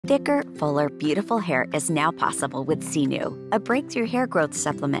Thicker, fuller, beautiful hair is now possible with SeaNu, a breakthrough hair growth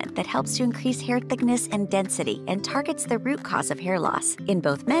supplement that helps to increase hair thickness and density and targets the root cause of hair loss in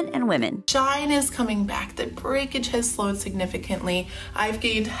both men and women. Shine is coming back. The breakage has slowed significantly. I've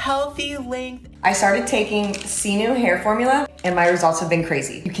gained healthy length. I started taking SeaNu hair formula and my results have been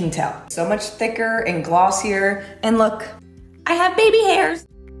crazy. You can tell. So much thicker and glossier. And look, I have baby hairs.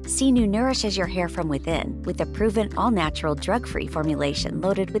 SeaNu nourishes your hair from within with a proven all-natural drug-free formulation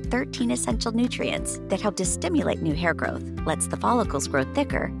loaded with 13 essential nutrients that help to stimulate new hair growth, lets the follicles grow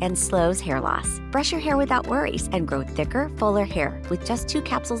thicker, and slows hair loss. Brush your hair without worries and grow thicker, fuller hair with just 2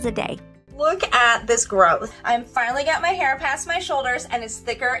 capsules a day. Look at this growth. I'm finally got my hair past my shoulders and it's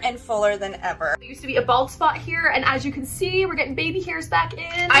thicker and fuller than ever. There used to be a bald spot here, and as you can see, we're getting baby hairs back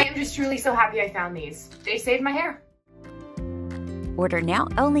in. I am just truly so happy I found these. They saved my hair. Order now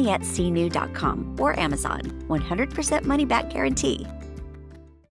only at SeaNu.com or Amazon. 100% money back guarantee.